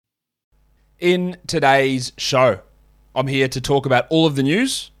In today's show, I'm here to talk about all of the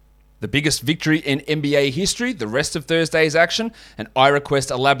news, the biggest victory in NBA history, the rest of Thursday's action, and I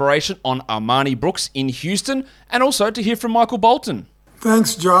request elaboration on Armani Brooks in Houston, and also to hear from Michael Bolton.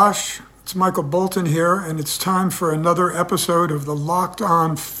 Thanks, Josh. It's Michael Bolton here, and it's time for another episode of the Locked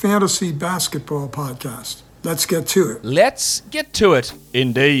On Fantasy Basketball Podcast. Let's get to it. Let's get to it,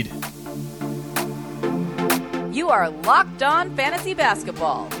 indeed. You are Locked On Fantasy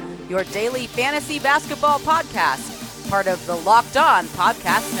Basketball, your daily fantasy basketball podcast, part of the Locked On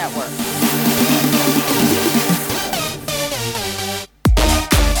Podcast Network.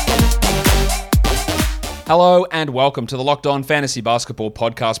 Hello and welcome to the Locked On Fantasy Basketball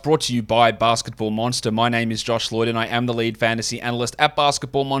Podcast, brought to you by Basketball Monster. My name is Josh Lloyd and I am the lead fantasy analyst at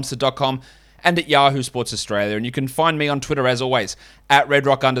basketballmonster.com and at Yahoo Sports Australia. And you can find me on Twitter, as always, at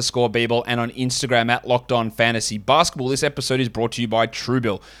redrock_Beeble and on Instagram at Locked On Fantasy Basketball. This episode is brought to you by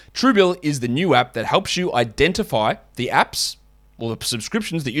Truebill. Truebill is the new app that helps you identify the apps or the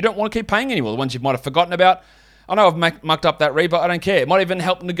subscriptions that you don't want to keep paying anymore, the ones you might have forgotten about. I know I've mucked up that read, but I don't care. It might even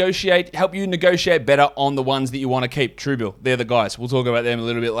help you negotiate better on the ones that you want to keep. Truebill, they're the guys. We'll talk about them a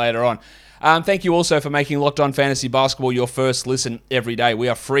little bit later on. Thank you also for making Locked On Fantasy Basketball your first listen every day. We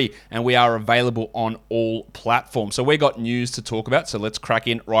are free and we are available on all platforms. So we got news to talk about, so let's crack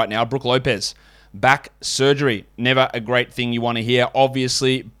in right now. Brook Lopez, back surgery. Never a great thing you want to hear.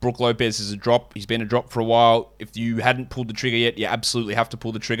 Obviously, Brook Lopez is a drop. He's been a drop for a while. If you hadn't pulled the trigger yet, you absolutely have to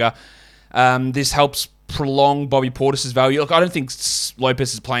pull the trigger. This helps prolong Bobby Portis's value. Look, I don't think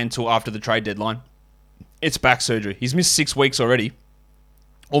Lopez is playing until after the trade deadline. It's back surgery. He's missed 6 weeks already.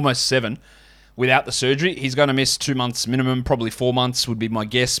 Almost 7 without the surgery. He's going to miss 2 months minimum, probably 4 months would be my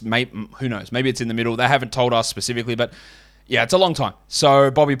guess. Who knows? Maybe it's in the middle. They haven't told us specifically, but yeah, it's a long time. So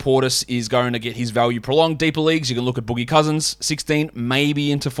Bobby Portis is going to get his value prolonged. Deeper leagues, you can look at Boogie Cousins, 16,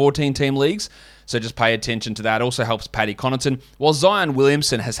 maybe into 14-team leagues. So just pay attention to that. Also helps Paddy Connaughton. While Zion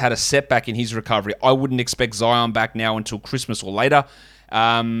Williamson has had a setback in his recovery, I wouldn't expect Zion back now until Christmas or later.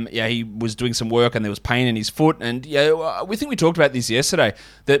 He was doing some work and there was pain in his foot. And we think we talked about this yesterday,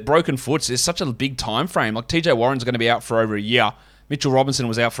 that broken foots is such a big time frame. Like TJ Warren's going to be out for over a year. Mitchell Robinson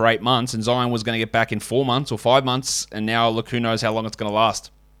was out for 8 months and Zion was going to get back in 4 months or 5 months. And now look, who knows how long it's going to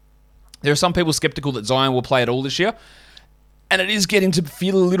last. There are some people skeptical that Zion will play at all this year. And it is getting to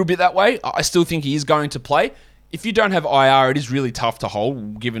feel a little bit that way. I still think he is going to play. If you don't have IR, it is really tough to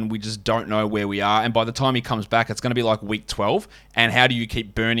hold, given we just don't know where we are. And by the time he comes back, it's going to be like week 12. And how do you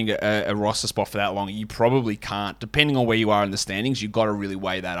keep burning a roster spot for that long? You probably can't. Depending on where you are in the standings, you've got to really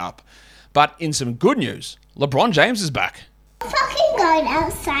weigh that up. But in some good news, LeBron James is back. A fucking goat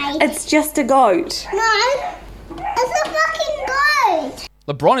outside. It's just a goat. No, it's a fucking goat.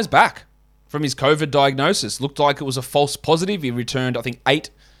 LeBron is back from his COVID diagnosis. Looked like it was a false positive. He returned, I think, 8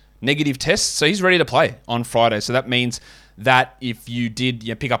 negative tests, so he's ready to play on Friday. So that means that if you did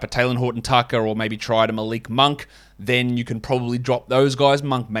pick up a Taylor Horton-Tucker or maybe tried a Malik Monk, then you can probably drop those guys.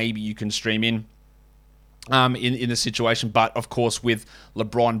 Monk, maybe you can stream in the situation. But, of course, with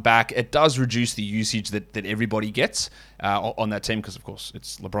LeBron back, it does reduce the usage that everybody gets on that team because, of course,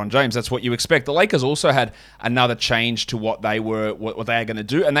 it's LeBron James. That's what you expect. The Lakers also had another change to what they are going to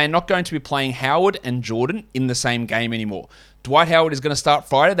do, and they're not going to be playing Howard and Jordan in the same game anymore. Dwight Howard is going to start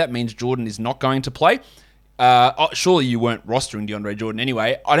Friday. That means Jordan is not going to play. Surely you weren't rostering DeAndre Jordan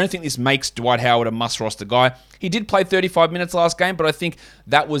anyway. I don't think this makes Dwight Howard a must-roster guy. He did play 35 minutes last game, but I think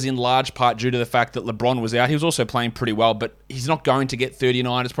that was in large part due to the fact that LeBron was out. He was also playing pretty well, but he's not going to get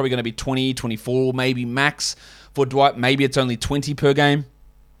 39. It's probably going to be 20, 24, maybe max for Dwight. Maybe it's only 20 per game.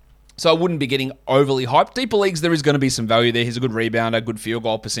 So I wouldn't be getting overly hyped. Deeper leagues, there is going to be some value there. He's a good rebounder, good field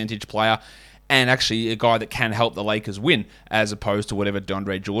goal percentage player, and actually a guy that can help the Lakers win, as opposed to whatever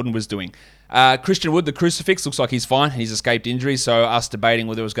DeAndre Jordan was doing. Christian Wood, the crucifix, looks like he's fine. He's escaped injury, so us debating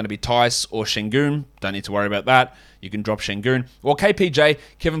whether it was going to be Tice or Şengün, don't need to worry about that. You can drop Şengün. Well, KPJ,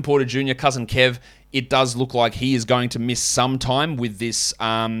 Kevin Porter Jr., cousin Kev, it does look like he is going to miss some time with this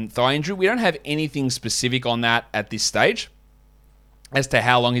thigh injury. We don't have anything specific on that at this stage as to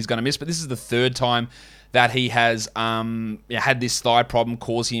how long he's going to miss, but this is the third time that he has had this thigh problem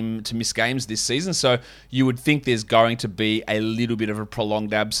cause him to miss games this season. So you would think there's going to be a little bit of a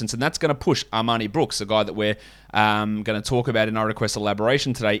prolonged absence, and that's going to push Armani Brooks, a guy that we're going to talk about in our request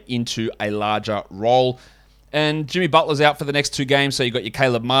elaboration today, into a larger role. And Jimmy Butler's out for the next 2 games, so you've got your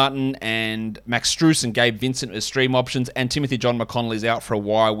Caleb Martin and Max Strus and Gabe Vincent as stream options, and Timothy John McConnell's out for a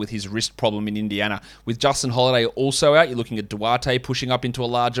while with his wrist problem in Indiana. With Justin Holiday also out, you're looking at Duarte pushing up into a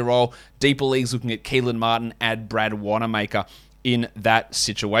larger role. Deeper leagues looking at Keelan Martin and Brad Wanamaker in that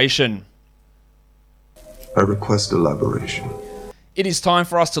situation. I request elaboration. it is time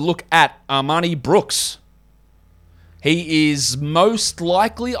for us to look at Armani Brooks. He is most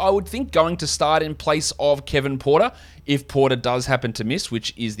likely, I would think, going to start in place of Kevin Porter if Porter does happen to miss,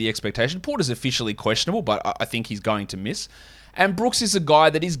 which is the expectation. Porter's officially questionable, but I think he's going to miss. And Brooks is a guy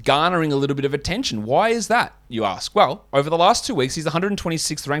that is garnering a little bit of attention. Why is that, you ask? Well, over the last 2 weeks, he's the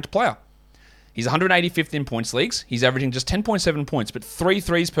 126th ranked player. He's 185th in points leagues. He's averaging just 10.7 points, but 3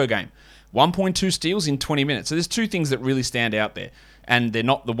 threes per game. 1.2 steals in 20 minutes. So there's 2 things that really stand out there. And they're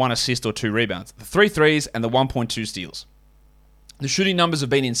not the 1 assist or 2 rebounds. The 3 threes and the 1.2 steals. The shooting numbers have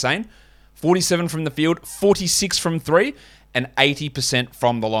been insane. 47 from the field, 46 from 3, and 80%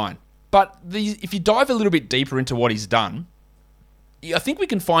 from the line. But if you dive a little bit deeper into what he's done, I think we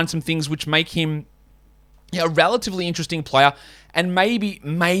can find some things which make him a relatively interesting player and maybe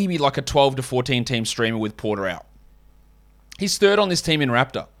like a 12 to 14 team streamer with Porter out. He's 3rd on this team in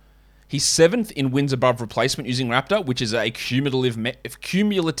Raptor. He's 7th in wins above replacement using Raptor, which is a cumulative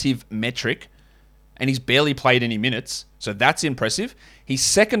metric, and he's barely played any minutes, so that's impressive. He's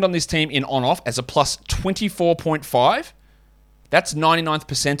 2nd on this team in on-off as a plus 24.5. That's 99th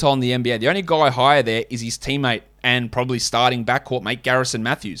percentile in the NBA. The only guy higher there is his teammate and probably starting backcourt mate Garrison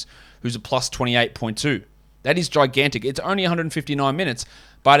Matthews, who's a plus 28.2. That is gigantic. It's only 159 minutes,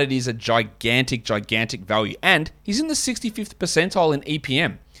 but it is a gigantic value. And he's in the 65th percentile in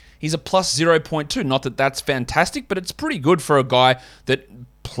EPM. He's a plus 0.2. Not that that's fantastic, but it's pretty good for a guy that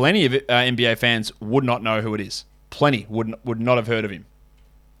plenty of NBA fans would not know who it is. Plenty would not have heard of him.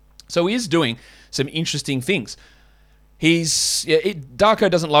 So he is doing some interesting things. Darko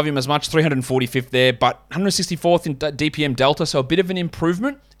doesn't love him as much, 345th there, but 164th in DPM Delta, so a bit of an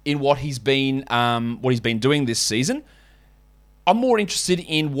improvement in what he's been doing this season. I'm more interested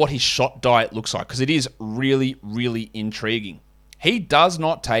in what his shot diet looks like because it is really, really intriguing. He does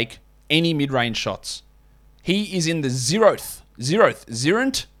not take any mid-range shots. He is in the zeroth.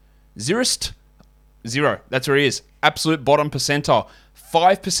 That's where he is. Absolute bottom percentile.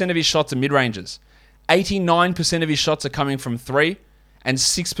 5% of his shots are mid-ranges. 89% of his shots are coming from 3, and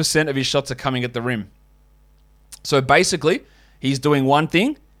 6% of his shots are coming at the rim. So basically, he's doing one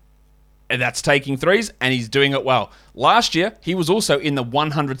thing, and that's taking threes, and he's doing it well. Last year, he was also in the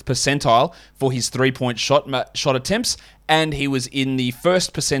 100th percentile for his 3-point shot attempts, and he was in the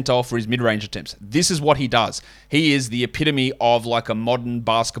 1st percentile for his mid-range attempts. This is what he does. He is the epitome of like a modern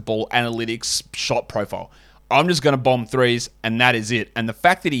basketball analytics shot profile. I'm just going to bomb threes, and that is it. And the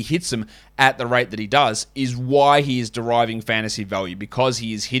fact that he hits them at the rate that he does is why he is deriving fantasy value, because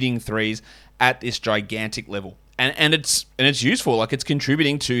he is hitting threes at this gigantic level. And it's useful. Like, it's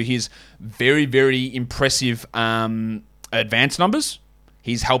contributing to his very, very impressive advanced numbers.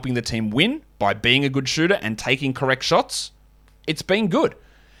 He's helping the team win by being a good shooter and taking correct shots. It's been good.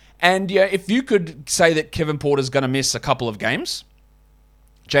 And yeah, if you could say that Kevin Porter's going to miss a couple of games,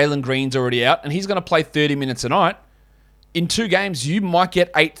 Jalen Green's already out, and he's going to play 30 minutes a night. In 2 games, you might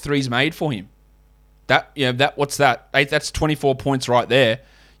get 8 threes made for him. What's that? 8, that's 24 points right there.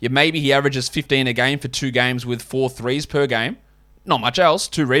 Maybe he averages 15 a game for 2 games with 4 threes per game. Not much else,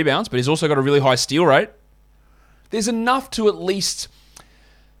 2 rebounds, but he's also got a really high steal rate. There's enough to at least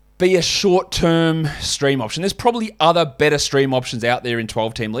be a short-term stream option. There's probably other better stream options out there in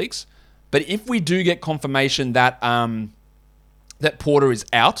 12-team leagues. But if we do get confirmation that that Porter is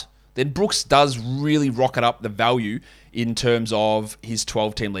out, then Brooks does really rocket up the value in terms of his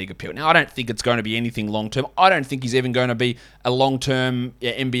 12-team league appeal. Now, I don't think it's going to be anything long-term. I don't think he's even going to be a long-term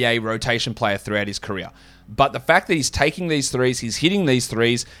NBA rotation player throughout his career. But the fact that he's taking these threes, he's hitting these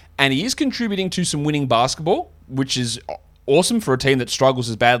threes, and he is contributing to some winning basketball, which is awesome for a team that struggles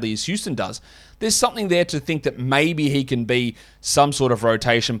as badly as Houston does, there's something there to think that maybe he can be some sort of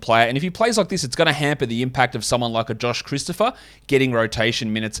rotation player. And if he plays like this, it's going to hamper the impact of someone like a Josh Christopher getting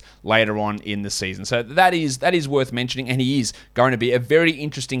rotation minutes later on in the season. So that is worth mentioning, and he is going to be a very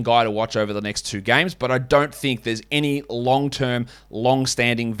interesting guy to watch over the next 2 games, but I don't think there's any long-term,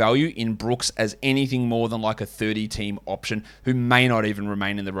 long-standing value in Brooks as anything more than like a 30-team option who may not even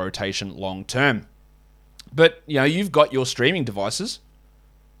remain in the rotation long-term. But, you've got your streaming devices.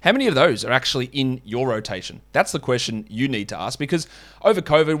 How many of those are actually in your rotation? That's the question you need to ask, because over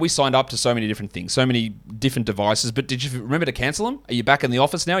COVID, we signed up to so many different things, so many different devices, but did you remember to cancel them? Are you back in the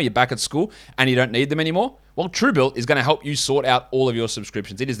office now? Are you back at school and you don't need them anymore? Well, Truebill is going to help you sort out all of your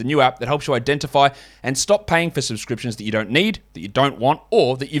subscriptions. It is the new app that helps you identify and stop paying for subscriptions that you don't need, that you don't want,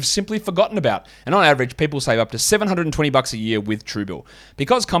 or that you've simply forgotten about. And on average, people save up to $720 a year with Truebill.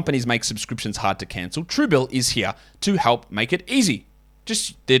 Because companies make subscriptions hard to cancel, Truebill is here to help make it easy.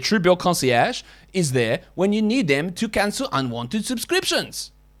 Just their Truebill concierge is there when you need them to cancel unwanted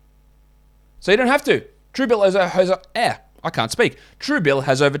subscriptions. So you don't have to. Truebill has I can't speak. Truebill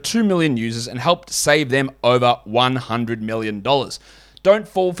has over 2 million users and helped save them over $100 million. Don't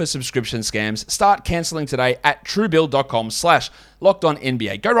fall for subscription scams. Start canceling today at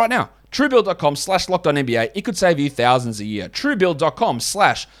truebill.com/LockedOnNBA. Go right now. Truebill.com/LockedOnNBA. It could save you thousands a year.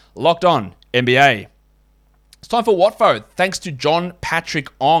 Truebill.com/LockedOnNBA. It's time for Watfo. Thanks to John Patrick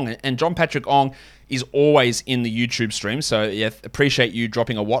Ong. And John Patrick Ong is always in the YouTube stream. So yeah, appreciate you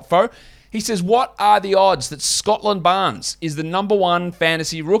dropping a Watfo. He says, what are the odds that Scotland Barnes is the number one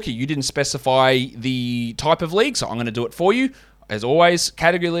fantasy rookie? You didn't specify the type of league, so I'm going to do it for you. As always,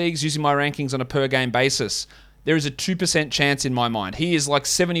 category leagues, using my rankings on a per-game basis. There is a 2% chance in my mind. He is like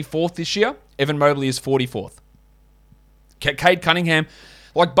 74th this year. Evan Mobley is 44th. Cade Cunningham,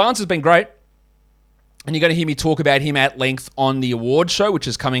 like Barnes has been great, and you're going to hear me talk about him at length on the award show, which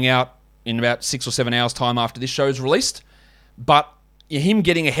is coming out in about 6 or 7 hours' time after this show is released. But him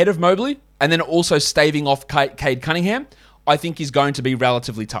getting ahead of Mobley and then also staving off Cade Cunningham, I think is going to be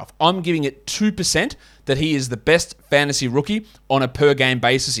relatively tough. I'm giving it 2% that he is the best fantasy rookie on a per-game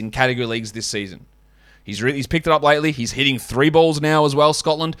basis in category leagues this season. He's picked it up lately. He's hitting 3 balls now as well,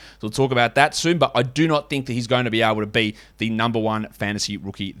 Scotland. We'll talk about that soon, but I do not think that he's going to be able to be the number one fantasy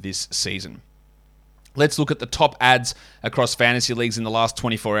rookie this season. Let's look at the top ads across fantasy leagues in the last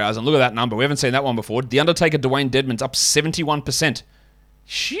 24 hours. And look at that number. We haven't seen that one before. The Undertaker Dwayne Dedmon's up 71%.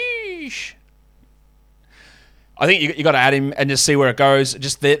 Sheesh. I think you got to add him and just see where it goes.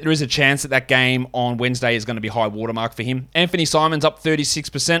 Just there is a chance that game on Wednesday is going to be high watermark for him. Anthony Simon's up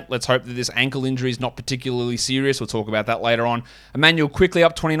 36%. Let's hope that this ankle injury is not particularly serious. We'll talk about that later on. Emmanuel Quickly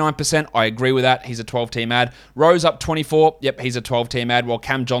up 29%. I agree with that. He's a 12-team ad. Rose up 24. Yep, he's a 12-team ad. While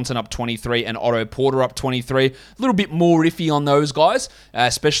Cam Johnson up 23 and Otto Porter up 23. A little bit more iffy on those guys,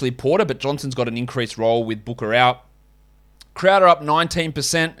 especially Porter, but Johnson's got an increased role with Booker out. Crowder up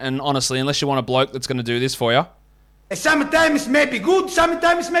 19%, and honestly, unless you want a bloke that's going to do this for you, sometimes it may be good,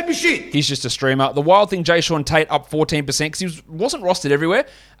 sometimes it may be shit. He's just a streamer. The wild thing, Jay Sean Tate up 14% because he wasn't rostered everywhere.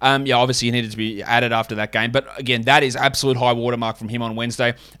 Obviously he needed to be added after that game. But again, that is absolute high watermark from him on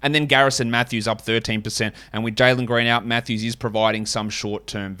Wednesday. And then Garrison Matthews up 13%. And with Jalen Green out, Matthews is providing some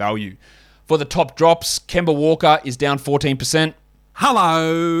short-term value. For the top drops, Kemba Walker is down 14%.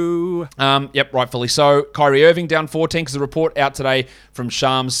 Hello. Rightfully so. Kyrie Irving down 14 because the report out today from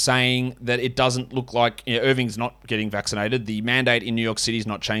Shams saying that it doesn't look like Irving's not getting vaccinated. The mandate in New York City is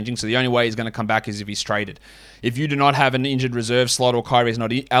not changing, so the only way he's going to come back is if he's traded. If you do not have an injured reserve slot or Kyrie is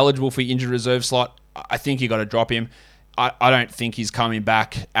not eligible for your injured reserve slot, I think you got to drop him. I don't think he's coming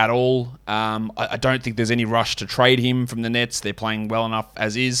back at all. I don't think there's any rush to trade him from the Nets. They're playing well enough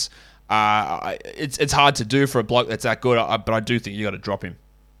as is. It's hard to do for a bloke that's that good, but I do think you got to drop him.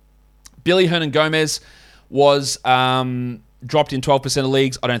 Billy Hernan Gomez was dropped in 12% of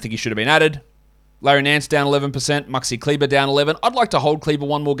leagues. I don't think he should have been added. Larry Nance down 11%. Maxi Kleber down 11%. I'd like to hold Kleber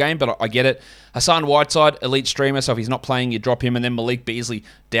one more game, but I get it. Hassan Whiteside, elite streamer, so if he's not playing, you drop him. And then Malik Beasley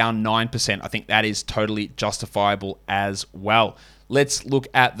down 9%. I think that is totally justifiable as well. Let's look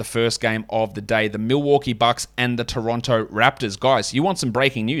at the first game of the day, the Milwaukee Bucks and the Toronto Raptors. Guys, you want some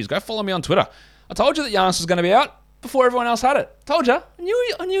breaking news? Go follow me on Twitter. I told you that Giannis was going to be out before everyone else had it. Told you.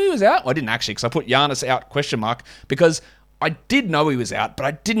 I knew he was out. Well, I didn't actually, because I put Giannis out ? Because I did know he was out, but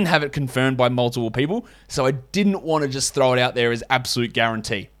I didn't have it confirmed by multiple people, so I didn't want to just throw it out there as absolute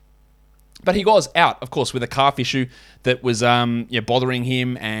guarantee. But he was out, of course, with a calf issue that was bothering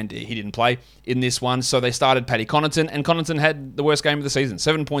him, and he didn't play in this one. So they started Paddy Connaughton, and Connaughton had the worst game of the season,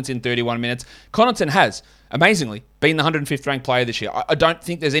 7 points in 31 minutes. Connaughton has, amazingly, been the 105th ranked player this year. I don't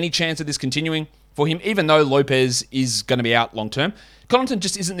think there's any chance of this continuing for him, even though Lopez is going to be out long term. Connaughton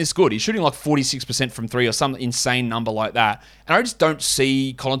just isn't this good. He's shooting like 46% from three or some insane number like that. And I just don't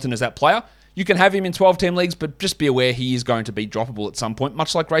see Connaughton as that player. You can have him in 12-team leagues, but just be aware he is going to be droppable at some point,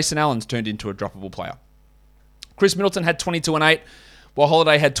 much like Grayson Allen's turned into a droppable player. Chris Middleton had 22 and 8, while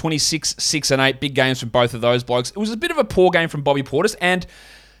Holiday had 26, 6 and 8. Big games from both of those blokes. It was a bit of a poor game from Bobby Portis. And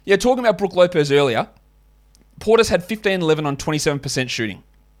talking about Brook Lopez earlier, Portis had 15-11 on 27% shooting.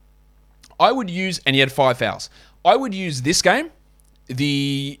 I would use, and he had 5 fouls. I would use this game,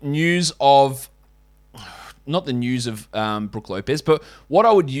 the news of... Not the news of Brook Lopez, but what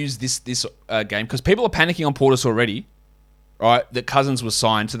I would use this game, because people are panicking on Portis already, right, that Cousins was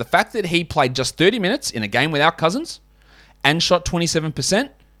signed. So the fact that he played just 30 minutes in a game without Cousins and shot 27%,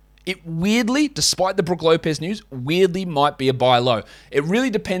 it weirdly, despite the Brook Lopez news, weirdly might be a buy low. It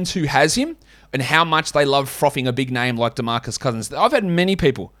really depends who has him and how much they love frothing a big name like DeMarcus Cousins. I've had many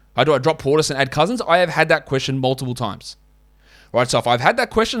people, do I drop Portis and add Cousins? I have had that question multiple times. Right, so if I've had that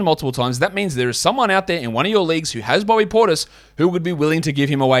question multiple times, that means there is someone out there in one of your leagues who has Bobby Portis who would be willing to give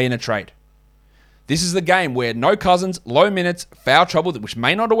him away in a trade. This is the game where no Cousins, low minutes, foul trouble, which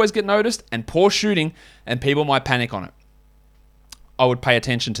may not always get noticed, and poor shooting, and people might panic on it. I would pay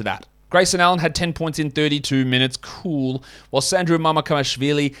attention to that. Grayson Allen had 10 points in 32 minutes. Cool. While Sandro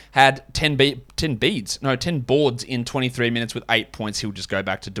Mamakashvili had 10 boards in 23 minutes with 8 points. He'll just go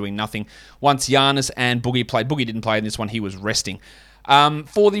back to doing nothing. Once Giannis and Boogie played. Boogie didn't play in this one. He was resting.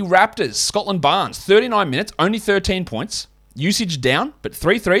 For the Raptors, Scotland Barnes, 39 minutes, only 13 points. Usage down, but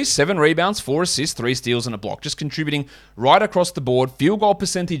 3 threes, 7 rebounds, 4 assists, 3 steals, and a block. Just contributing right across the board. Field goal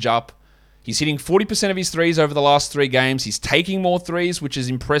percentage up. He's hitting 40% of his threes over the last 3 games. He's taking more threes, which is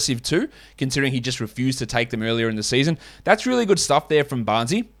impressive too, considering he just refused to take them earlier in the season. That's really good stuff there from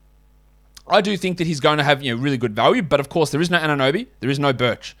Barnesy. I do think that he's going to have really good value, but of course there is no Anunoby, there is no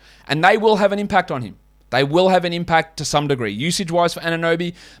Birch, and they will have an impact on him. They will have an impact to some degree. Usage-wise for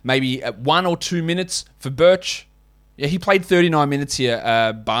Anunoby, maybe at 1 or 2 minutes for Birch. Yeah, he played 39 minutes here,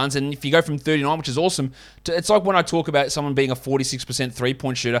 Barnes, and if you go from 39, which is awesome, it's like when I talk about someone being a 46%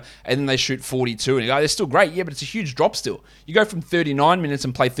 three-point shooter, and then they shoot 42, and you go, they're still great, yeah, but it's a huge drop still. You go from 39 minutes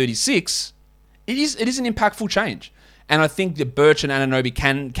and play 36, it is an impactful change, and I think that Birch and Anunoby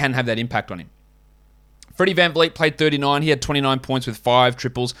can have that impact on him. Freddie VanVleet played 39, he had 29 points with 5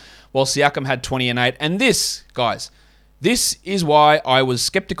 triples, while Siakam had 20 and 8, and this, guys, this is why I was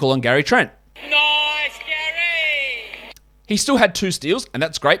skeptical on Gary Trent. Nice, Gary! He still had 2 steals, and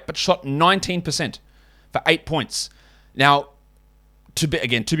that's great, but shot 19% for 8 points. Now, to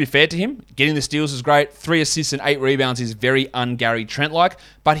be fair to him, getting the steals is great. 3 assists and 8 rebounds is very un-Gary Trent-like,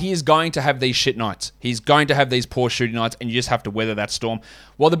 but he is going to have these shit nights. He's going to have these poor shooting nights, and you just have to weather that storm.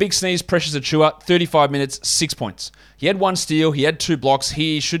 While the big sneeze, Precious Achiuwa, 35 minutes, 6 points. He had 1 steal, he had 2 blocks.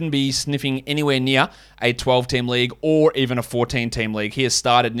 He shouldn't be sniffing anywhere near a 12-team league or even a 14-team league. He has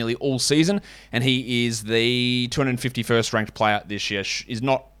started nearly all season, and he is the 251st ranked player this year. Is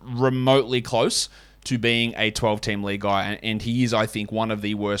not remotely close to being a 12-team league guy, and he is, I think, one of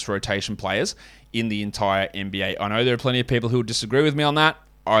the worst rotation players in the entire NBA. I know there are plenty of people who would disagree with me on that.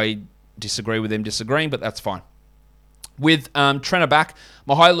 I disagree with them disagreeing, but that's fine. With Trenner back,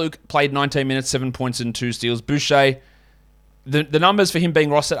 Mihailuk played 19 minutes, 7 points and 2 steals. Boucher, the numbers for him being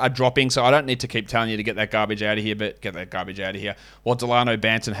rostered are dropping, so I don't need to keep telling you to get that garbage out of here, but get that garbage out of here. While Delano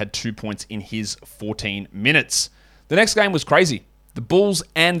Banton had 2 points in his 14 minutes. The next game was crazy. The Bulls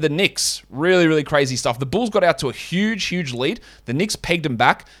and the Knicks. Really, really crazy stuff. The Bulls got out to a huge, huge lead. The Knicks pegged them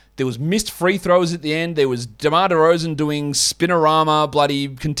back. There was missed free throws at the end. There was DeMar DeRozan doing spinorama, bloody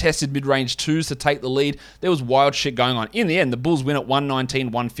contested mid-range 2s to take the lead. There was wild shit going on. In the end, the Bulls win at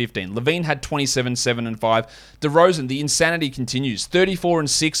 119-115. Levine had 27, 7, and 5. DeRozan, the insanity continues. 34 and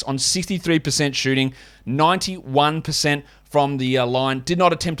 6 on 63% shooting, 91% from the line. Did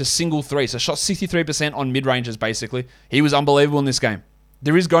not attempt a single 3, so shot 63% on mid-ranges, basically. He was unbelievable in this game.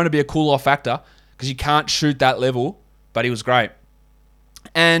 There is going to be a cool-off factor because you can't shoot that level, but he was great.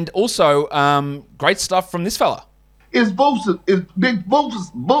 And also, great stuff from this fella. It's Big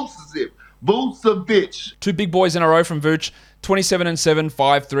Vucevic. 2 big boys in a row from Vooch. 27 and 7,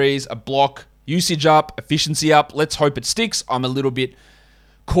 5 threes, a block, usage up, efficiency up. Let's hope it sticks. I'm a little bit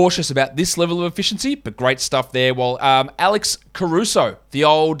cautious about this level of efficiency, but great stuff there. While Alex Caruso, the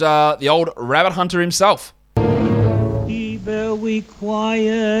old rabbit hunter himself. Be very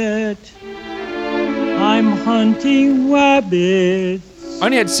quiet. I'm hunting rabbits.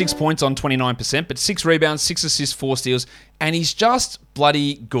 Only had 6 points on 29%, but 6 rebounds, 6 assists, 4 steals, and he's just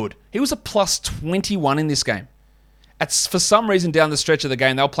bloody good. He was a plus 21 in this game. For some reason, down the stretch of the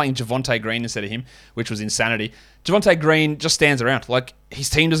game, they were playing Javonte Green instead of him, which was insanity. Javonte Green just stands around. Like, his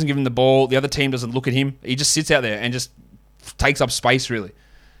team doesn't give him the ball. The other team doesn't look at him. He just sits out there and just takes up space, really.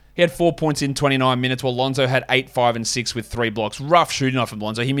 He had 4 points in 29 minutes, while Lonzo had 8, 5, and 6 with 3 blocks. Rough shooting off from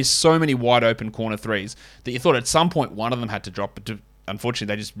Lonzo. He missed so many wide-open corner threes that you thought at some point one of them had to drop, but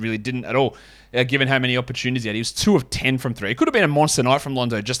unfortunately, they just really didn't at all, given how many opportunities he had. He was 2 of 10 from 3. It could have been a monster night from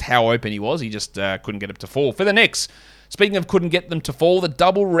Lonzo, just how open he was. He just couldn't get it to fall. For the Knicks, speaking of couldn't get them to fall, the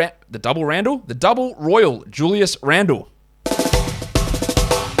double Royal, Julius Randle.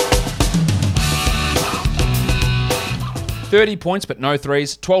 30 points, but no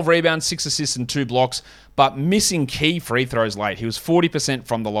threes. 12 rebounds, 6 assists, and 2 blocks, but missing key free throws late. He was 40%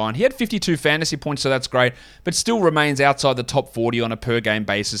 from the line. He had 52 fantasy points, so that's great, but still remains outside the top 40 on a per-game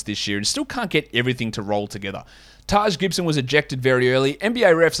basis this year and still can't get everything to roll together. Taj Gibson was ejected very early.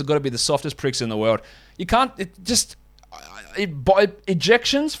 NBA refs have got to be the softest pricks in the world. You can't...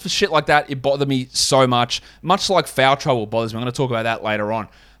 ejections for shit like that, it bothered me so much. Much like foul trouble bothers me. I'm going to talk about that later on.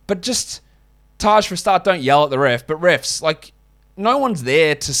 But just... Taj, for a start, don't yell at the ref, but refs, like, no one's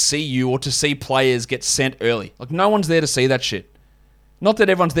there to see you or to see players get sent early. Like, no one's there to see that shit. Not that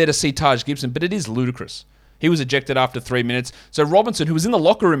everyone's there to see Taj Gibson, but it is ludicrous. He was ejected after 3 minutes. So Robinson, who was in the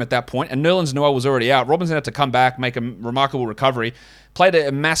locker room at that point, and Nerlens Noel was already out, Robinson had to come back, make a remarkable recovery, played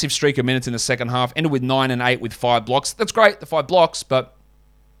a massive streak of minutes in the second half, ended with 9 and 8 with 5 blocks. That's great, the 5 blocks, but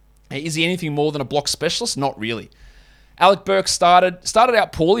is he anything more than a block specialist? Not really. Alec Burks started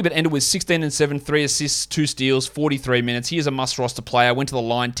out poorly, but ended with 16 and 7, 3 assists, 2 steals, 43 minutes. He is a must-roster player. Went to the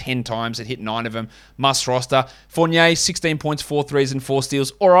line 10 times and hit 9 of them. Must-roster. Fournier, 16 points, 4 threes, and 4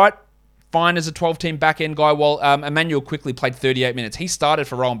 steals. All right. Fine as a 12-team back-end guy, while Emmanuel quickly played 38 minutes. He started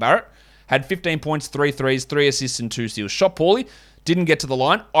for Rowan Barrett, had 15 points, 3 threes, 3 assists, and 2 steals. Shot poorly, didn't get to the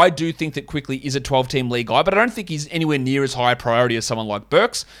line. I do think that Quickly is a 12-team league guy, but I don't think he's anywhere near as high a priority as someone like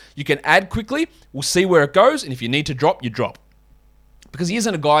Burks. You can add Quickly. We'll see where it goes, and if you need to drop, you drop. Because he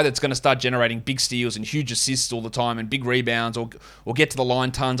isn't a guy that's going to start generating big steals and huge assists all the time and big rebounds or get to the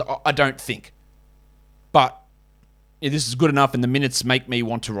line tons. I don't think. But this is good enough, and the minutes make me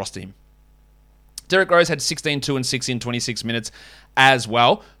want to roster him. Derrick Rose had 16, 2, and 6 in 26 minutes as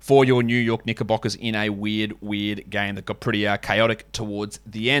well for your New York Knickerbockers in a weird game that got pretty chaotic towards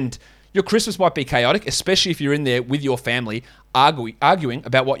the end. Your Christmas might be chaotic, especially if you're in there with your family arguing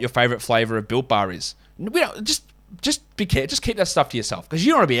about what your favorite flavor of Built Bar is. Just be careful. Just keep that stuff to yourself because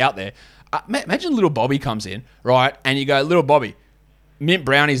you don't want to be out there. Imagine little Bobby comes in, right, and you go, little Bobby, mint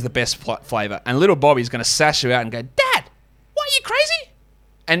brownie is the best flavor, and little Bobby's going to sash you out and go, Dad, what, are you crazy?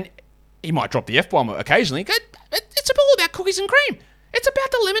 And he might drop the F-bomb occasionally. It's all about cookies and cream. It's about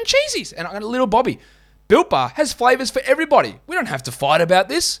the lemon cheesies. And little Bobby, Built Bar has flavors for everybody. We don't have to fight about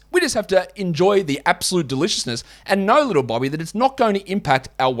this. We just have to enjoy the absolute deliciousness and know, little Bobby, that it's not going to impact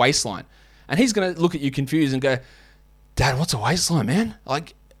our waistline. And he's going to look at you confused and go, Dad, what's a waistline, man?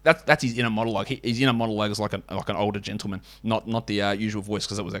 Like, that's his inner monologue. His inner monologue is like an older gentleman, not the usual voice,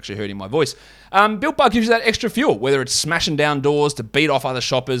 because that was actually hurting my voice. Built Bar gives you that extra fuel, whether it's smashing down doors to beat off other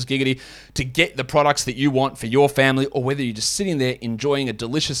shoppers, giggity, to get the products that you want for your family, or whether you're just sitting there enjoying a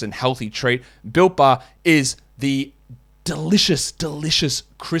delicious and healthy treat. Built Bar is the delicious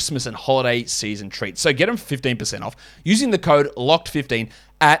Christmas and holiday season treat. So get them 15% off using the code LOCKED15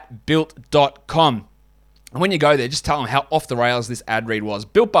 at built.com. And when you go there, just tell them how off the rails this ad read was.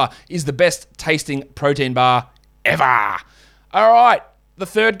 Built Bar is the best tasting protein bar ever. All right, the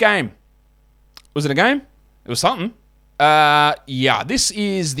third game. Was it a game? It was something. Yeah, this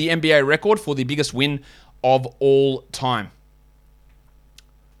is the NBA record for the biggest win of all time.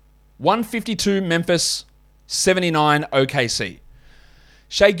 152 Memphis, 79 OKC.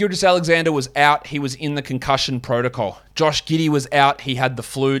 Shai Gilgeous-Alexander was out. He was in the concussion protocol. Josh Giddey was out. He had the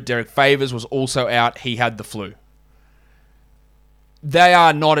flu. Derek Favors was also out. He had the flu. They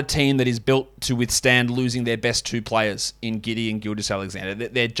are not a team that is built to withstand losing their best 2 players in Giddey and Gilgeous-Alexander.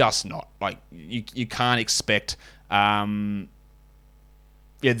 They're just not. Like, you can't expect them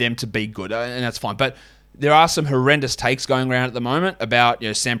to be good, and that's fine. But there are some horrendous takes going around at the moment about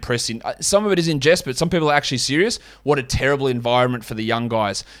Sam Presti. Some of it is in jest, but some people are actually serious. What a terrible environment for the young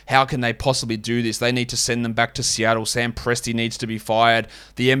guys. How can they possibly do this? They need to send them back to Seattle. Sam Presti needs to be fired.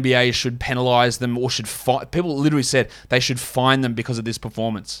 The NBA should penalize them or should people literally said they should fine them because of this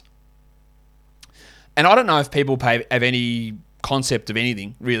performance. And I don't know if people have any concept of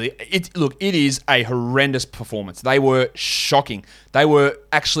anything, really. It is a horrendous performance. They were shocking. They were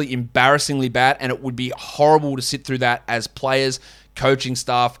actually embarrassingly bad, and it would be horrible to sit through that as players, coaching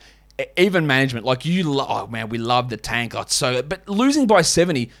staff, even management. Like, we love the tank. But losing by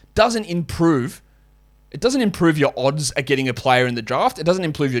 70 doesn't improve. It doesn't improve your odds at getting a player in the draft. It doesn't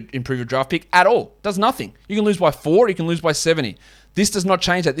improve your draft pick at all. It does nothing. You can lose by 4, you can lose by 70. This does not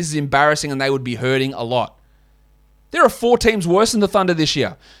change that. This is embarrassing, and they would be hurting a lot. There are 4 teams worse than the Thunder this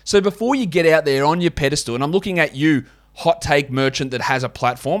year. So before you get out there on your pedestal, and I'm looking at you, hot take merchant that has a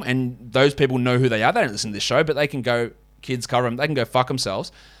platform, and those people know who they are. They don't listen to this show, but they can go, kids cover them, they can go fuck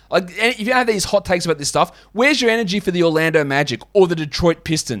themselves. Like, if you have these hot takes about this stuff, where's your energy for the Orlando Magic or the Detroit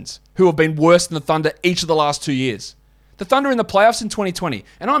Pistons, who have been worse than the Thunder each of the last 2 years? The Thunder in the playoffs in 2020.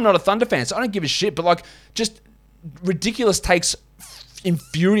 And I'm not a Thunder fan, so I don't give a shit, but just ridiculous takes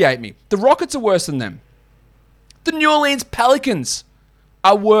infuriate me. The Rockets are worse than them. The New Orleans Pelicans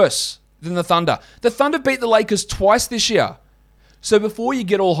are worse than the Thunder. The Thunder beat the Lakers twice this year. So before you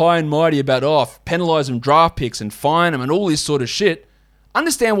get all high and mighty about, penalize them draft picks and fine them and all this sort of shit,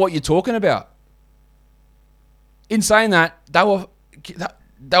 understand what you're talking about. In saying that, they were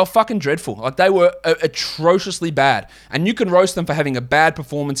fucking dreadful. Like, they were atrociously bad. And you can roast them for having a bad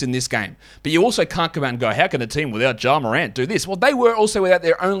performance in this game. But you also can't come out and go, how can a team without Ja Morant do this? Well, they were also without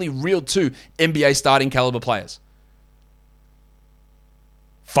their only real 2 NBA starting caliber players.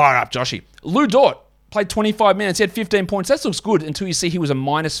 Fire up, Joshy. Lou Dort, played 25 minutes. He had 15 points. That looks good until you see he was a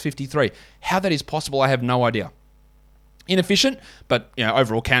minus 53. How that is possible, I have no idea. Inefficient, but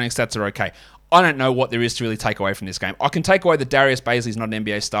overall counting stats are okay. I don't know what there is to really take away from this game. I can take away that Darius Baisley's not an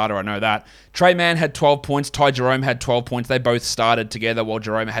NBA starter. I know that. Trey Mann had 12 points. Ty Jerome had 12 points. They both started together while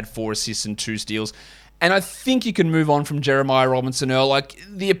Jerome had 4 assists and 2 steals. And I think you can move on from Jeremiah Robinson-Earl. Like,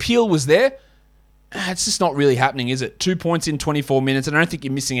 the appeal was there. It's just not really happening, is it? 2 points in 24 minutes, and I don't think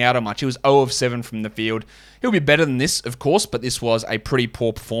you're missing out on much. He was 0 of 7 from the field. He'll be better than this, of course, but this was a pretty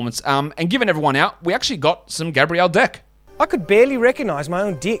poor performance. And given everyone out, we actually got some Gabriel Deck. I could barely recognise my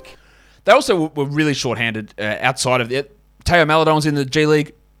own dick. They also were really short-handed outside of it. Teo Maledon's in the G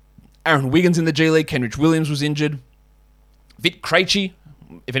League. Aaron Wiggins in the G League. Kenrich Williams was injured. Vit Krejci,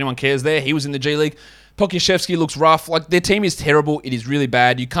 if anyone cares there, he was in the G League. Pokusevski looks rough. Like, their team is terrible. It is really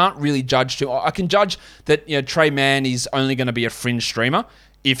bad. You can't really judge. I can judge that Trey Mann is only going to be a fringe streamer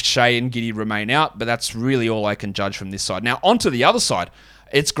if Shea and Giddey remain out, but that's really all I can judge from this side. Now, onto the other side.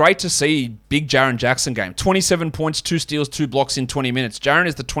 It's great to see big Jaren Jackson game. 27 points, 2 steals, 2 blocks in 20 minutes. Jaren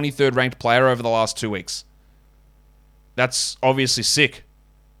is the 23rd ranked player over the last 2 weeks. That's obviously sick.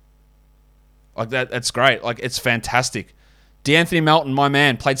 Like, that's great. Like, it's fantastic. DeAnthony Melton, my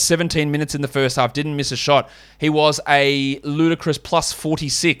man, played 17 minutes in the first half, didn't miss a shot. He was a ludicrous plus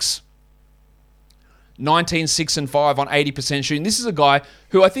 46. 19, 6, and 5 on 80% shooting. This is a guy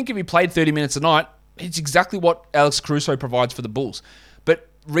who I think if he played 30 minutes a night, it's exactly what Alex Caruso provides for the Bulls. But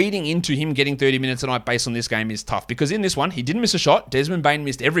reading into him getting 30 minutes a night based on this game is tough, because in this one, he didn't miss a shot. Desmond Bane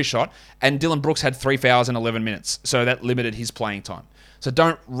missed every shot, and Dylan Brooks had 3 fouls in 11 minutes, so that limited his playing time. So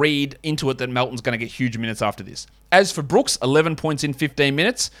don't read into it that Melton's going to get huge minutes after this. As for Brooks, 11 points in 15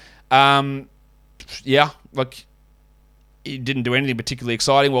 minutes. He didn't do anything particularly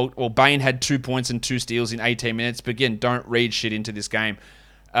exciting. Well, Bane had 2 points and 2 steals in 18 minutes, but again, don't read shit into this game.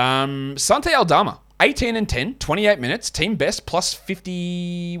 Sante Aldama, 18 and 10, 28 minutes, team best, plus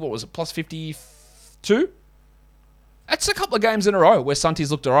 50, plus 52? That's a couple of games in a row where Sante's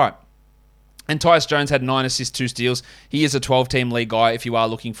looked all right. And Tyus Jones had 9 assists, 2 steals. He is a 12-team league guy if you are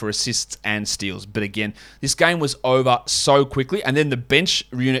looking for assists and steals. But again, this game was over so quickly, and then the bench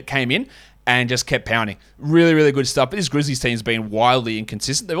unit came in and just kept pounding. Really, really good stuff. But this Grizzlies team's been wildly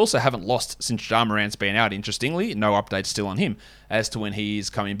inconsistent. They also haven't lost since Ja Morant's been out, interestingly. No updates still on him as to when he is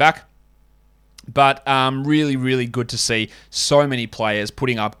coming back. But really, really good to see so many players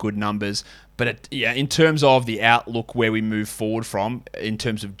putting up good numbers. But in terms of the outlook where we move forward from, in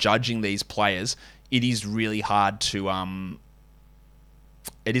terms of judging these players, it is really hard to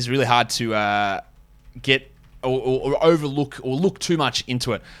get or overlook or look too much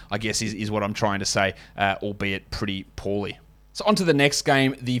into it, I guess is what I'm trying to say, albeit pretty poorly. So on to the next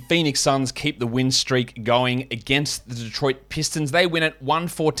game. The Phoenix Suns keep the win streak going against the Detroit Pistons. They win it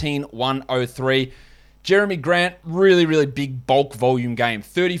 114-103. Jeremy Grant, really, really big bulk volume game.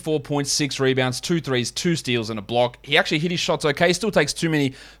 34.6 rebounds, 2 threes, 2 steals, and a block. He actually hit his shots okay. Still takes too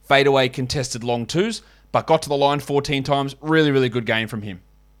many fadeaway contested long twos, but got to the line 14 times. Really, really good game from him.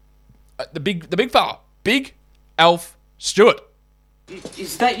 The big fella, Big Alf Stewart.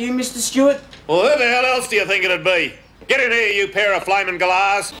 Is that you, Mr. Stewart? Well, who the hell else do you think it'd be? Get in here, you pair of flaming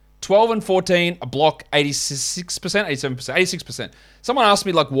galahs. 12 and 14, a block, 86%, 87%, 86%. Someone asked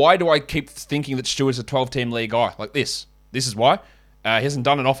me, why do I keep thinking that Stewart's a 12-team league guy? Like this. This is why. He hasn't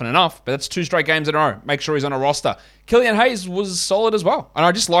done it often enough, but that's 2 straight games in a row. Make sure he's on a roster. Killian Hayes was solid as well, and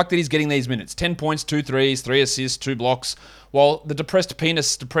I just like that he's getting these minutes. 10 points, 2 threes, 3 assists, 2 blocks, while the depressed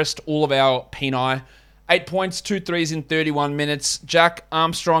penis depressed all of our peni. 8 points, 2 threes in 31 minutes. Jack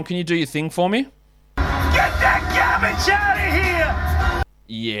Armstrong, can you do your thing for me? Get that garbage out of here!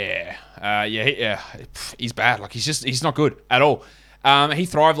 Yeah. He's bad. He's not good at all. He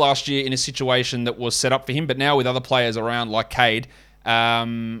thrived last year in a situation that was set up for him, but now with other players around like Cade,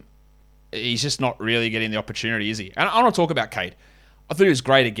 he's just not really getting the opportunity, is he? And I want to talk about Cade. I thought he was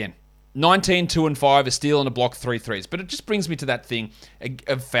great again. 19, 2 and 5, a steal and a block, 3 threes. But it just brings me to that thing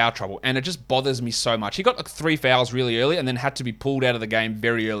of foul trouble, and it just bothers me so much. He got 3 fouls really early and then had to be pulled out of the game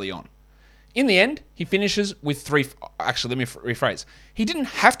very early on. In the end, he finishes with 3... Actually, let me rephrase. He didn't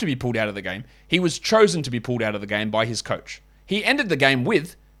have to be pulled out of the game. He was chosen to be pulled out of the game by his coach. He ended the game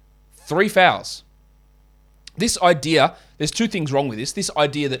with 3 fouls. This idea... There's 2 things wrong with this. This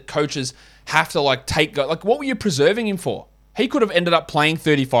idea that coaches have to, take... what were you preserving him for? He could have ended up playing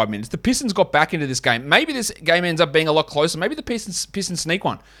 35 minutes. The Pistons got back into this game. Maybe this game ends up being a lot closer. Maybe the Pistons sneak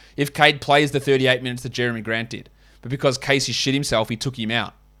one if Cade plays the 38 minutes that Jeremy Grant did. But because Casey shit himself, he took him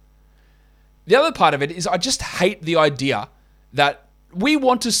out. The other part of it is I just hate the idea that we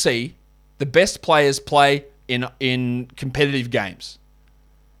want to see the best players play in competitive games.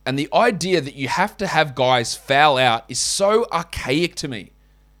 And the idea that you have to have guys foul out is so archaic to me.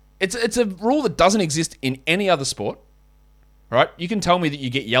 It's a rule that doesn't exist in any other sport, right? You can tell me that you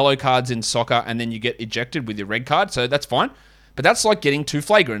get yellow cards in soccer and then you get ejected with your red card, so that's fine. But that's like getting 2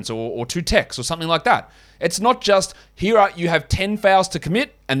 flagrants or 2 techs or something like that. It's not just, you have 10 fouls to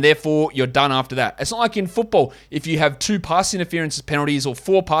commit and therefore you're done after that. It's not like in football, if you have 2 pass interference penalties or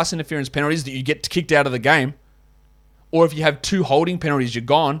 4 pass interference penalties that you get kicked out of the game. Or if you have 2 holding penalties, you're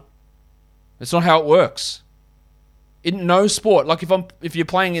gone. That's not how it works. In no sport, like if you're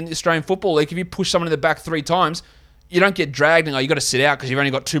playing in the Australian Football League, if you push someone in the back 3 times, you don't get dragged and you got to sit out because you've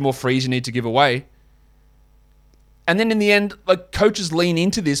only got 2 more frees you need to give away. And then in the end, like, coaches lean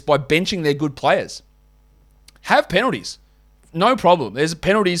into this by benching their good players. Have penalties. No problem. There's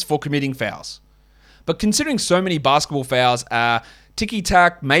penalties for committing fouls. But considering so many basketball fouls are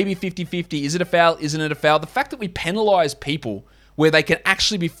ticky-tack, maybe 50-50, is it a foul, isn't it a foul? The fact that we penalise people where they can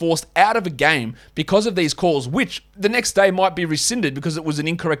actually be forced out of a game because of these calls, which the next day might be rescinded because it was an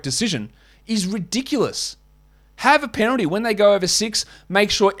incorrect decision, is ridiculous. Have a penalty. When they go over 6,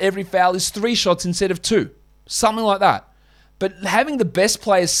 make sure every foul is 3 shots instead of 2. Something like that. But having the best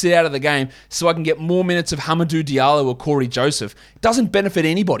players sit out of the game so I can get more minutes of Hamidou Diallo or Corey Joseph doesn't benefit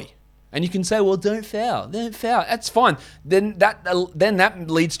anybody. And you can say, well, don't foul. That's fine. Then that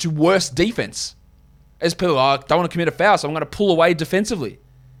leads to worse defense. As people don't want to commit a foul, so I'm going to pull away defensively.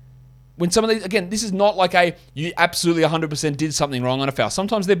 When some of these, again, this is not like you absolutely 100% did something wrong on a foul.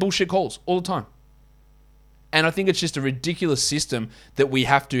 Sometimes they're bullshit calls all the time. And I think it's just a ridiculous system that we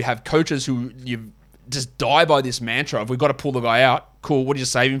have to have coaches who you just die by this mantra of we've got to pull the guy out. Cool, what are you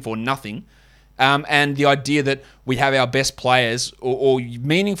saving for? Nothing. And the idea that we have our best players or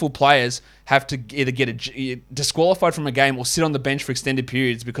meaningful players have to either get disqualified from a game or sit on the bench for extended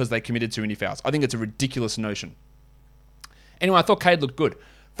periods because they committed too many fouls. I think it's a ridiculous notion. Anyway, I thought Cade looked good.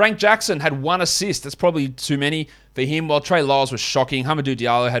 Frank Jackson had 1 assist. That's probably too many for him, while Trey Lyles was shocking. Hamidou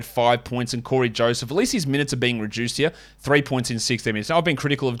Diallo had 5 points and Corey Joseph, at least his minutes are being reduced here. 3 points in 16 minutes. Now, I've been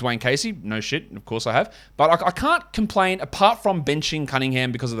critical of Dwayne Casey. No shit, of course I have. But I can't complain, apart from benching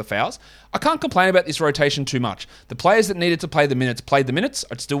Cunningham because of the fouls, I can't complain about this rotation too much. The players that needed to play the minutes played the minutes.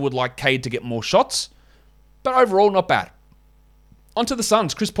 I still would like Cade to get more shots. But overall, not bad. On to the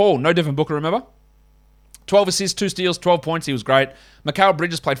Suns. Chris Paul, no Devin Booker, remember? 12 assists, 2 steals, 12 points. He was great. Mikal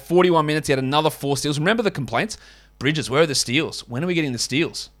Bridges played 41 minutes. He had another 4 steals. Remember the complaints? Bridges, where are the steals? When are we getting the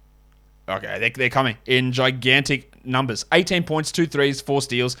steals? Okay, they're coming in gigantic numbers. 18 points, 2 threes, 4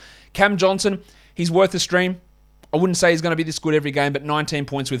 steals. Cam Johnson, he's worth a stream. I wouldn't say he's going to be this good every game, but 19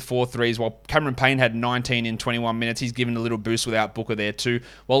 points with 4 threes, while Cameron Payne had 19 in 21 minutes. He's given a little boost without Booker there too.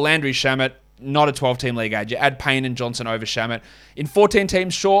 While Landry Shamet, not a 12-team league age. You add Payne and Johnson over Shamet. In 14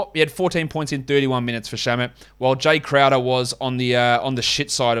 teams, sure, he had 14 points in 31 minutes for Shamet, while Jay Crowder was on the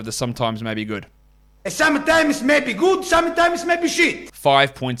shit side of the sometimes maybe good. Sometimes maybe good, sometimes maybe shit.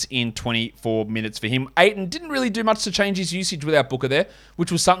 5 points in 24 minutes for him. Ayton didn't really do much to change his usage without Booker there,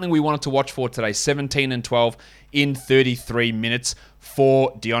 which was something we wanted to watch for today. 17 and 12 in 33 minutes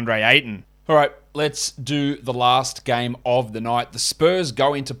for DeAndre Ayton. All right, let's do the last game of the night. The Spurs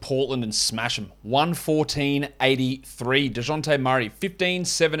go into Portland and smash them. 114-83. DeJounte Murray, 15,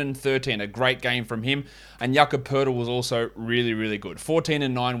 7, and 13. A great game from him. And Jakob Poeltl was also really, really good. 14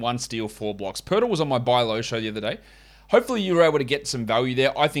 and 9, 1 steal, 4 blocks. Poeltl was on my buy low show the other day. Hopefully you were able to get some value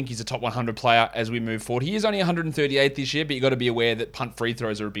there. I think he's a top 100 player as we move forward. He is only 138 this year, but you've got to be aware that punt free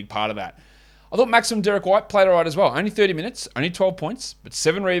throws are a big part of that. I thought Maximum Derek White played all right as well. Only 30 minutes, only 12 points, but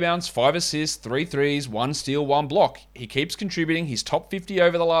 7 rebounds, 5 assists, 3 threes, 1 steal, 1 block. He keeps contributing. He's top 50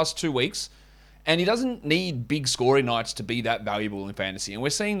 over the last 2 weeks, and he doesn't need big scoring nights to be that valuable in fantasy, and we're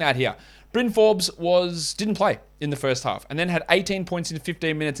seeing that here. Bryn Forbes didn't play in the first half, and then had 18 points in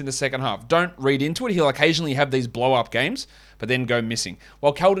 15 minutes in the second half. Don't read into it. He'll occasionally have these blow-up games, but then go missing.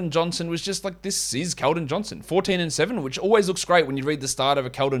 While Keldon Johnson was just like, this is Keldon Johnson. 14 and 7, which always looks great when you read the start of a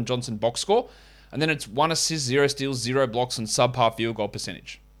Keldon Johnson box score. And then it's 1 assist, 0 steals, 0 blocks, and subpar field goal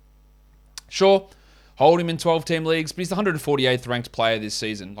percentage. Sure, hold him in 12-team leagues, but he's the 148th ranked player this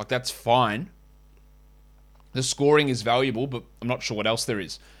season. Like, that's fine. The scoring is valuable, but I'm not sure what else there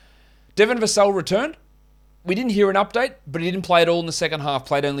is. Devin Vassell returned. We didn't hear an update, but he didn't play at all in the second half,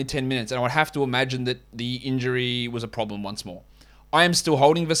 played only 10 minutes, and I would have to imagine that the injury was a problem once more. I am still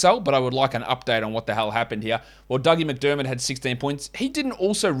holding Vassell, but I would like an update on what the hell happened here. Well, Dougie McDermott had 16 points. He didn't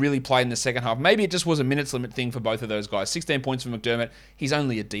also really play in the second half. Maybe it just was a minutes limit thing for both of those guys. 16 points for McDermott. He's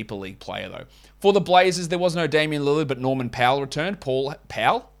only a deeper league player, though. For the Blazers, there was no Damian Lillard, but Norman Powell returned. Powell,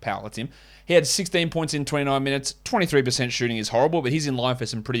 that's him. He had 16 points in 29 minutes. 23% shooting is horrible, but he's in line for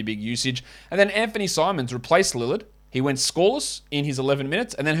some pretty big usage. And then Anthony Simons replaced Lillard He went scoreless in his 11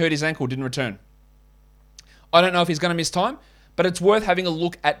 minutes and then hurt his ankle, didn't return. I don't know if he's going to miss time, but it's worth having a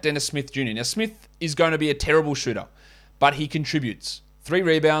look at Dennis Smith Jr. Now, Smith is going to be a terrible shooter, but he contributes. 3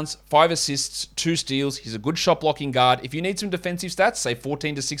 rebounds, 5 assists, 2 steals. He's a good shot blocking guard. If you need some defensive stats, say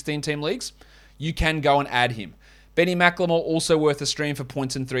 14 to 16 team leagues, you can go and add him. Benny McLemore also worth a stream for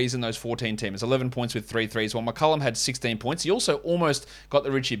points and threes in those 14 teamers. 11 points with 3 threes, while McCullum had 16 points. He also almost got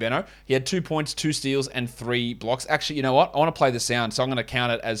the Richie Beno. He had 2 points, 2 steals, and 3 blocks. Actually, you know what? I want to play the sound, so I'm going to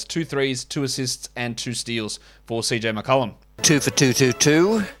count it as 2 threes, 2 assists, and 2 steals for CJ McCullum. 2 for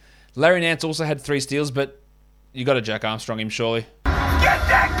 2. Larry Nance also had 3 steals, but you got to Jack Armstrong him, surely. Get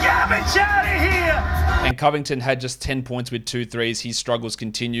that garbage out of here! And Covington had just 10 points with 2 threes. His struggles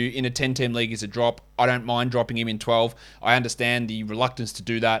continue. In a 10-team league, is a drop. I don't mind dropping him in 12. I understand the reluctance to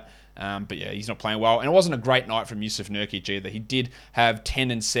do that. But yeah, he's not playing well. And it wasn't a great night from Yusuf Nurkic either. He did have 10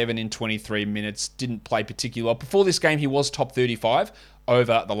 and 7 in 23 minutes. Didn't play particularly well. Before this game, he was top 35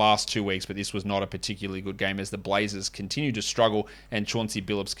 over the last 2 weeks, but this was not a particularly good game as the Blazers continue to struggle and Chauncey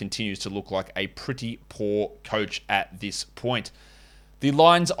Billups continues to look like a pretty poor coach at this point. The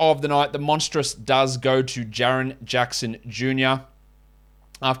lines of the night, the monstrous does go to Jaren Jackson Jr.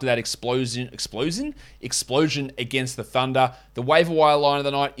 After that explosion against the Thunder. The waiver wire line of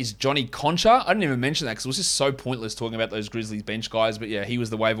the night is Johnny Concha. I didn't even mention that because it was just so pointless talking about those Grizzlies bench guys. But yeah, he was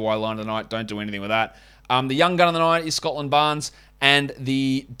the waiver wire line of the night. Don't do anything with that. The young gun of the night is Scotland Barnes. And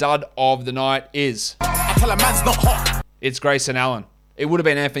the dud of the night is... I tell a man's not hot. It's Grayson Allen. It would have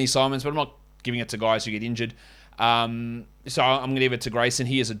been Anthony Simons, but I'm not giving it to guys who get injured. So I'm going to give it to Grayson.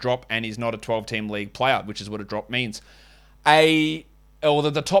 He is a drop and he's not a 12-team league player, which is what a drop means.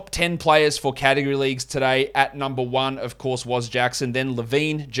 The top 10 players for category leagues today at number 1, of course, was Jackson. Then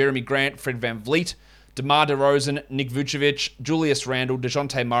Levine, Jeremy Grant, Fred VanVleet, DeMar DeRozan, Nick Vucevic, Julius Randle,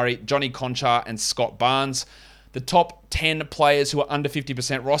 DeJounte Murray, Johnny Concha, and Scott Barnes. The top 10 players who are under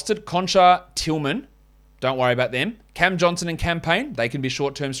 50% rostered, Concha, Tillman, don't worry about them. Cam Johnson and Cam Payne, they can be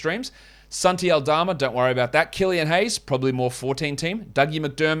short-term streams. Santi Aldama, don't worry about that. Killian Hayes, probably more 14-team. Dougie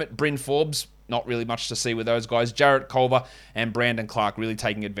McDermott, Bryn Forbes, not really much to see with those guys. Jarrett Culver and Brandon Clark really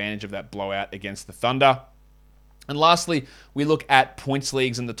taking advantage of that blowout against the Thunder. And lastly, we look at points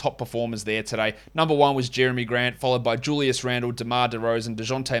leagues and the top performers there today. Number 1 was Jeremy Grant, followed by Julius Randle, DeMar DeRozan,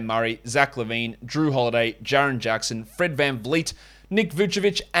 DeJounte Murray, Zach LaVine, Drew Holiday, Jaren Jackson, Fred VanVleet, Nick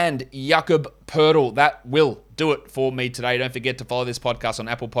Vucevic, and Jakob Poeltl. That will do it for me today. Don't forget to follow this podcast on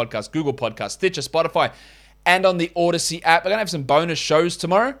Apple Podcasts, Google Podcasts, Stitcher, Spotify, and on the Odyssey app. We're going to have some bonus shows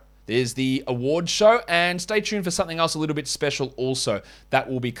tomorrow. There's the awards show, and stay tuned for something else a little bit special also that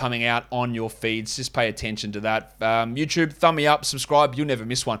will be coming out on your feeds. Just pay attention to that. YouTube, thumb me up, subscribe. You'll never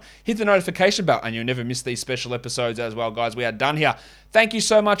miss one. Hit the notification bell, and you'll never miss these special episodes as well, guys. We are done here. Thank you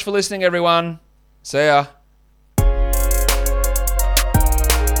so much for listening, everyone. See ya.